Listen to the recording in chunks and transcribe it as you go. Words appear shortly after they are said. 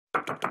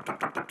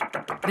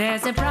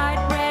There's a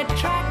bright red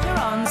tractor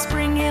on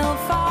Springhill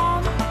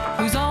Farm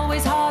who's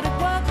always hard at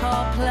work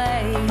or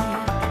play.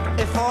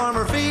 If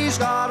Farmer Fee's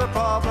got a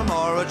problem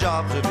or a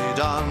job to be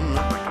done,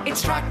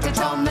 It's Tractor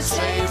Tom that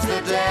saves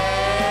the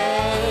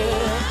day.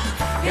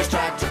 Here's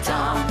Tractor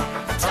Tom.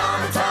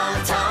 Tom,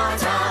 Tom, Tom,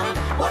 Tom.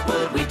 What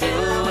would we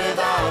do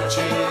without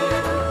you?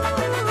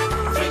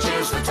 3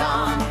 cheers for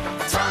Tom.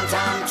 Tom,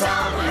 Tom,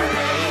 Tom,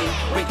 hooray.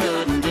 We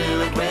couldn't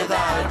do it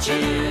without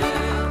you.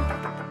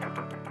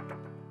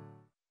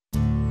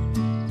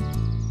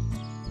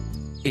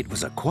 It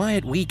was a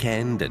quiet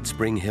weekend at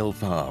Springhill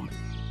Farm.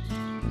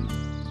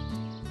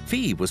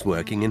 Fee was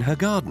working in her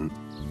garden.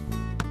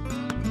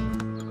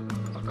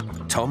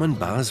 Tom and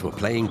Buzz were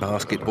playing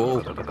basketball.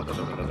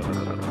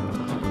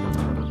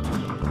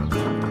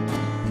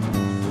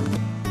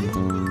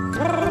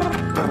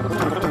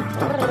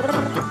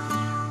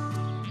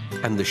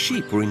 And the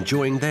sheep were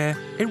enjoying their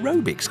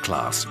aerobics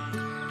class.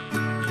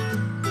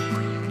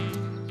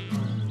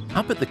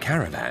 Up at the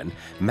caravan,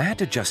 Matt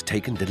had just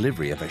taken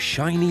delivery of a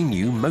shiny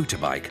new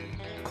motorbike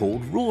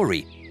called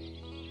Rory,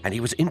 and he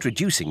was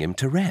introducing him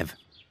to Rev.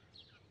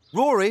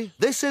 Rory,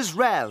 this is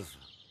Rev.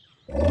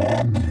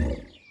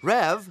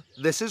 Rev,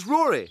 this is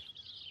Rory.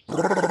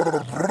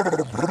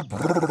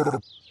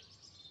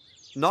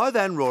 Now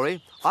then,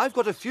 Rory, I've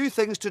got a few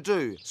things to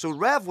do, so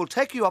Rev will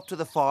take you up to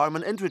the farm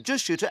and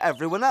introduce you to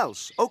everyone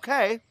else,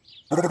 OK?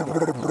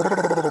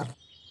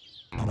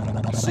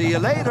 See you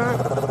later.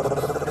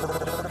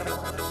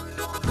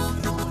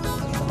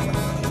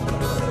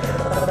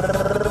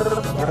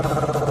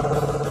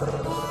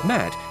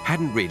 Matt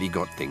hadn't really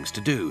got things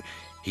to do.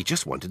 He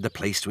just wanted the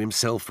place to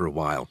himself for a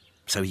while,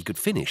 so he could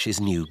finish his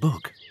new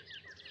book.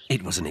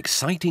 It was an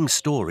exciting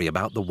story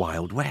about the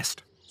Wild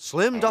West.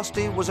 Slim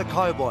Dusty was a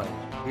cowboy.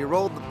 He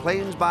rode the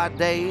plains by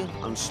day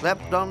and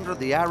slept under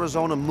the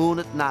Arizona moon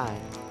at night,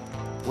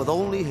 with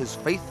only his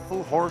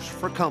faithful horse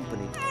for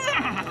company.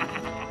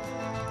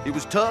 He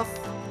was tough,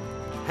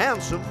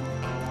 handsome,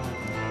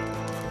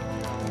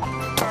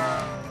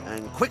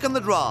 and quick on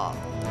the draw.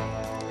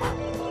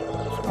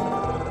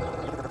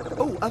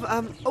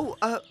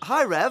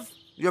 Hi, Rev.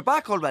 You're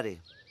back already.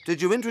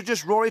 Did you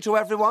introduce Rory to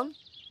everyone?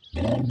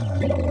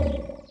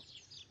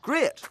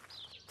 Great.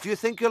 Do you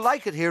think you'll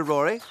like it here,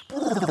 Rory?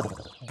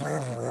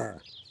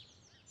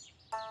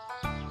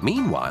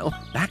 Meanwhile,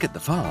 back at the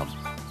farm,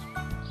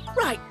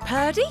 Right,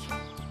 Purdy.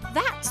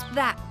 That's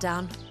that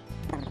done.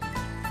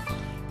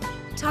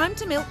 Time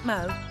to milk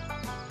Mo.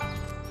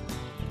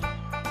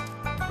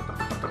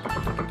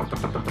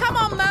 Come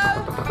on,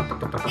 Mo.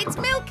 It's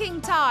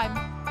milking time.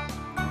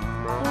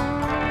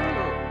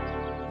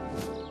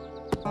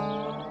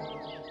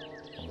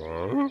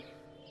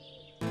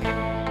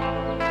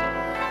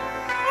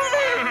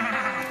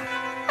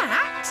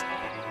 Matt,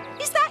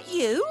 is that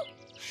you?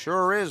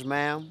 Sure is,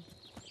 ma'am.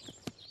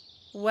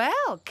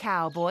 Well,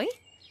 cowboy,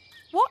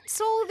 what's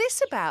all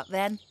this about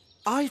then?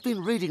 I've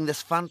been reading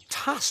this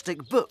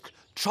fantastic book,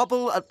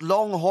 Trouble at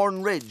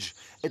Longhorn Ridge.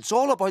 It's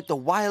all about the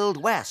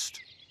Wild West.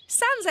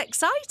 Sounds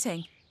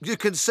exciting. You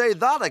can say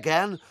that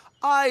again.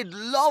 I'd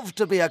love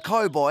to be a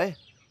cowboy.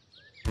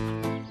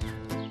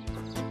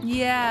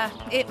 Yeah,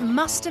 it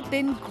must have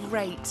been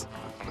great.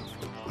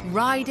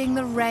 Riding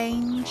the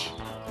range,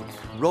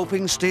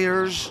 Roping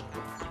steers.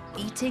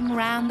 eating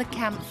round the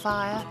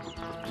campfire.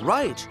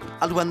 Right.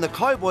 And when the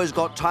cowboys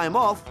got time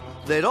off,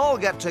 they'd all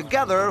get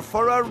together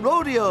for a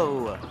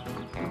rodeo.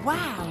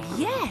 Wow,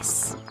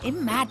 yes.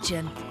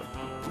 Imagine.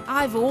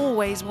 I've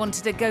always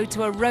wanted to go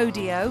to a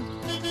rodeo.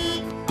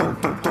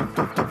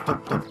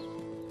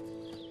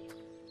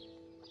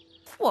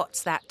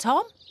 What's that,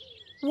 Tom?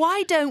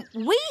 Why don't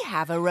we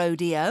have a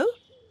rodeo?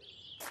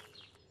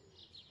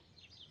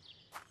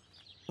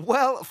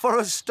 Well, for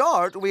a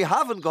start, we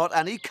haven't got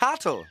any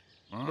cattle.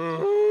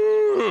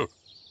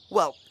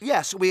 Well,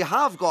 yes, we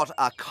have got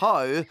a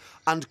cow,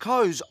 and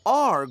cows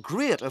are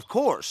great, of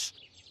course.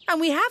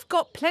 And we have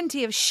got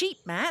plenty of sheep,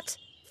 Matt.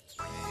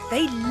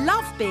 They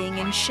love being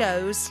in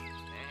shows.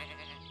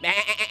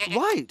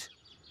 Right.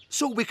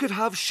 So we could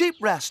have sheep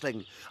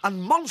wrestling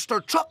and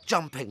monster truck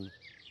jumping.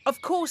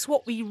 Of course,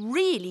 what we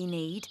really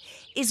need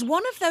is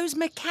one of those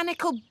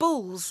mechanical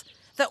bulls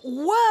that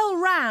whirl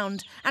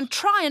round and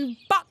try and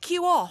buck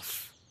you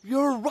off.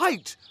 You're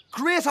right.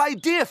 Great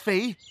idea,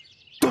 Fee.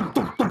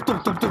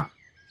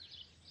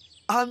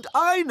 And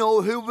I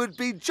know who would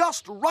be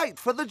just right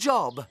for the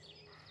job.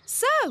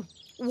 So,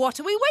 what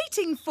are we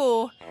waiting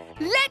for?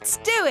 Let's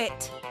do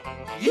it!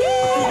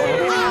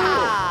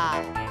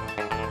 Yee-ha!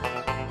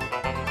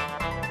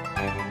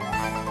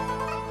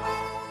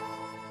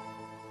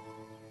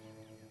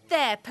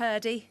 There,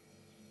 Purdy.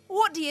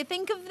 What do you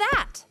think of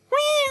that?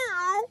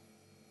 Meow.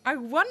 I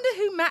wonder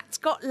who Matt's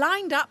got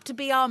lined up to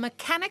be our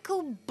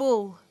mechanical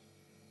bull.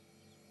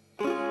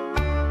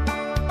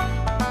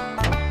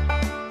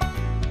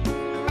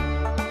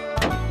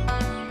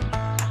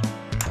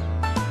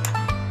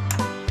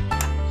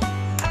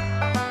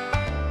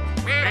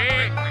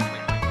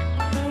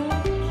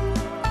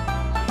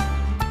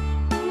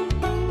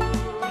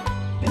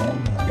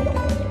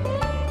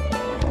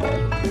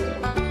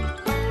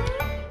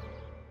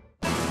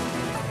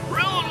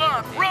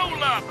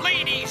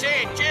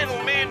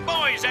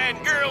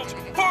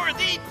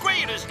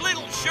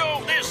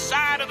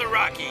 the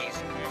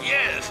Rockies.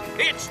 Yes,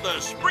 it's the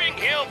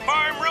Springhill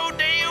Farm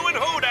Rodeo and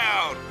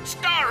Hoedown,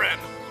 starring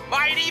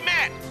Mighty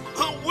Matt,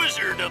 the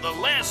Wizard of the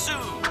Lasso.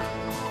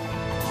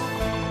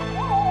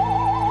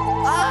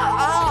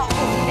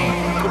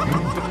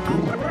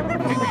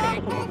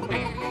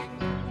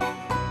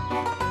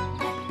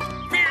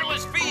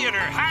 Fearless Fee and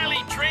her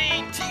highly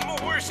trained team of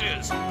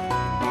horses.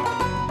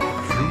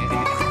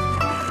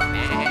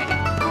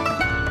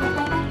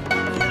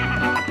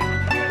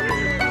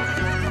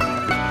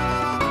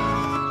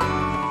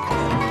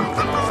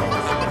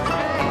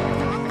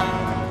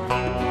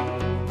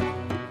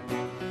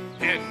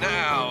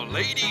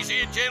 Ladies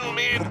and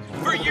gentlemen,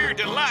 for your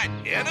delight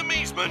and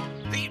amazement,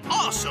 the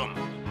awesome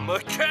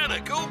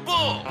Mechanical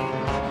Bull.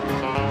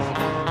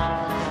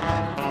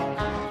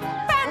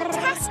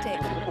 Fantastic!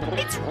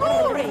 It's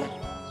Rory!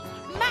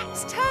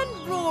 Matt's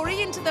turned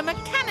Rory into the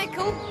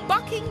mechanical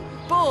bucking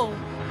bull.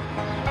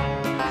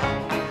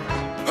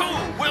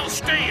 Who will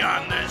stay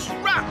on this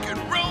rock and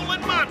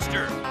rollin'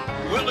 monster?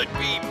 Will it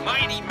be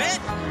Mighty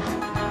Matt?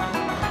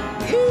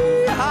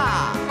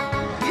 Yee-ha!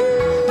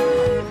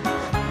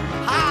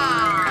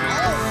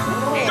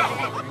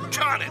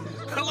 Darn it!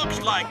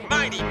 Looks like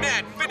Mighty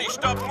Matt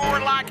finished up more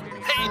like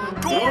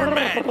a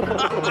doormat.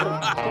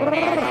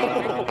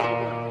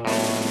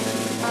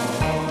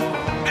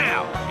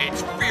 Now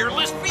it's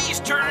Fearless Fee's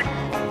turn.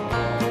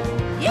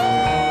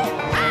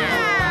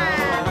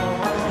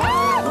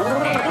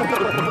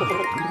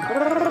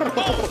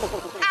 Oh,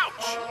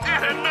 ouch!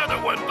 And another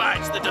one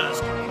bites the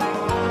dust.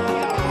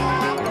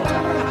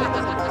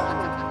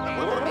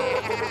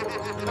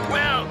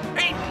 Well,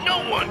 ain't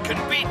no one can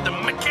beat the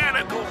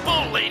Mechanical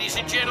Bull, ladies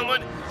and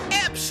gentlemen.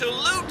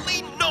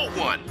 Absolutely no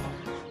one.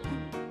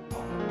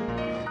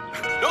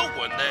 No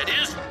one, that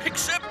is,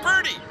 except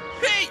Bertie.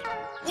 Hey,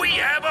 we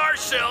have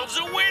ourselves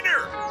a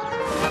winner.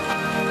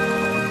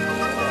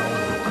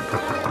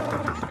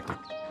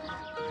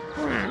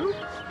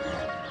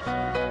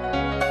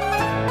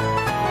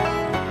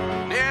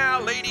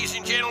 Now, ladies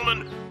and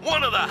gentlemen,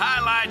 one of the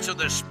highlights of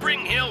the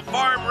Springhill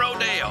Farm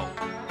Rodeo.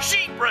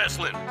 Sheep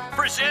wrestling,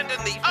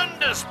 presenting the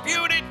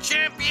undisputed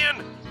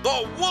champion,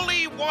 the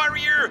Woolly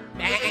Warrior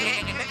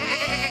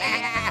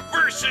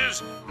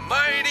versus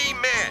Mighty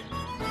Matt.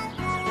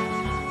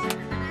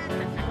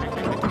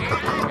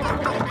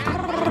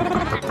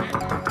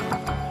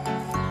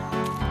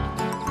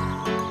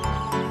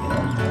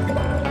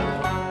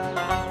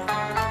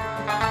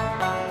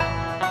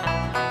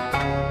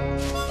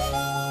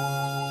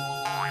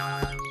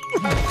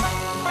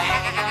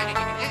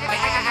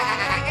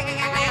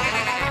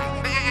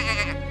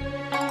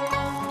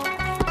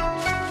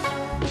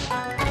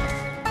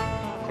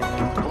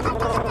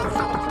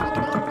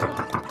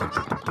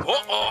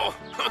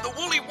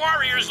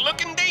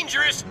 Looking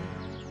dangerous.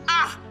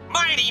 Ah,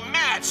 Mighty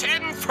Matt's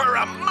heading for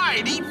a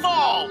mighty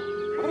fall.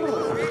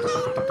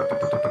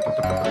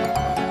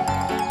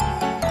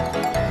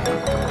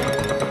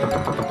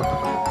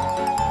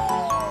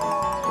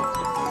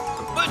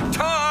 But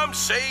Tom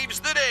saves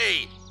the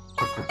day.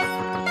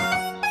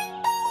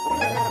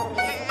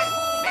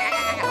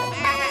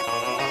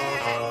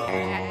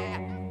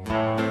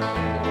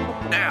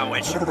 Now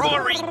it's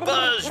Rory,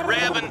 Buzz,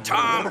 Rev, and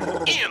Tom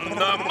in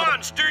the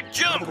Monster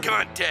Jump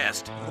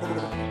Contest.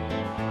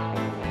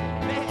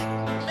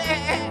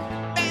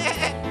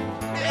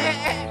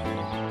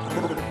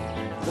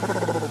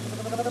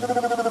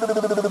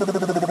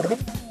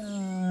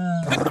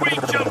 A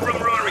great jump from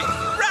Rory,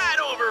 right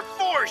over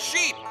 4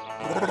 sheep.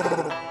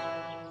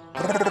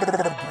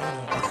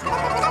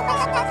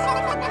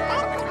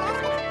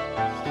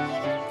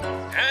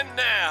 And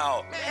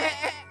now,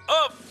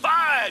 a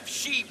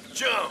 5-sheep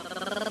jump.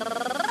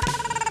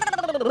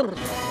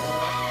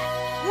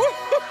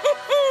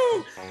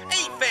 Woo-hoo-hoo-hoo!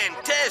 A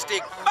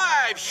fantastic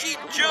 5-sheep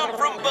jump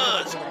from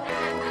Buzz.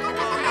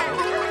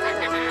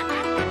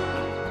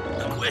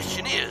 The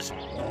question is,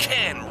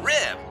 can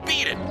Rev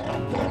beat it?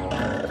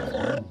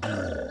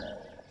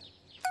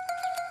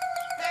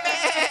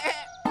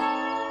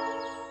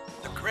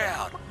 The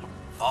crowd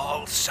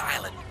falls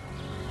silent.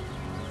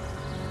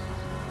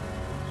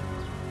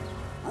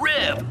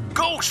 Rev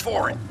goes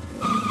for it.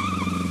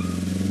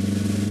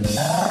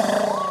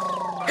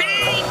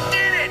 He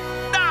did it!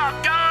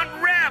 Doggone,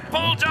 Rev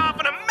pulls off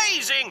an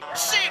amazing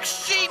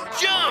 6-sheep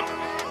jump.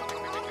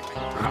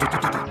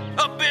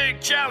 A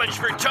big challenge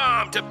for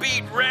Tom to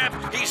beat Rev.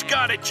 He's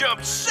got to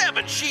jump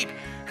 7 sheep,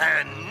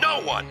 and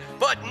no one,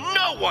 but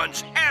no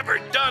one's ever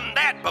done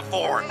that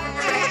before.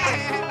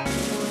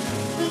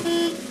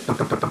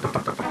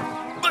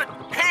 But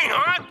hang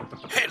on,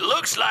 it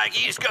looks like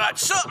he's got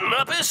something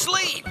up his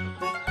sleeve.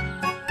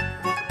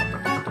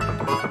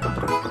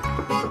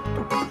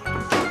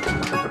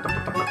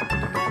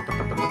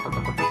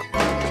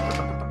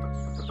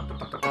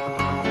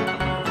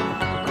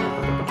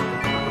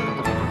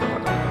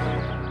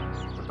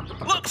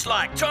 Looks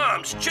like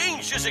Tom's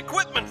changed his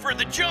equipment for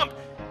the jump.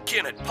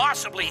 Can it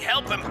possibly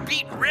help him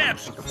beat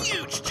Rev's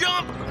huge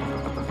jump?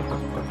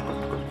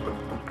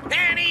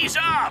 And he's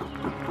up!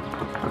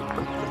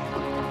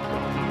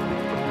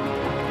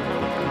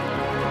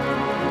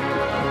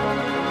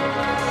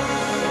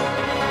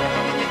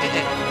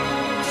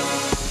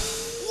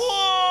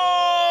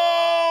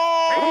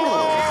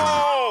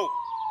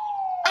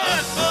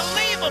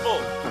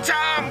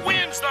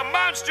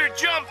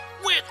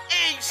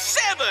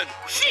 E7!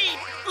 Sheep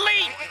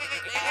leap!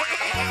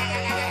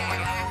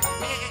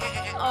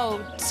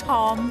 Oh,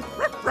 Tom,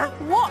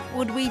 what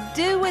would we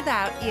do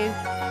without you?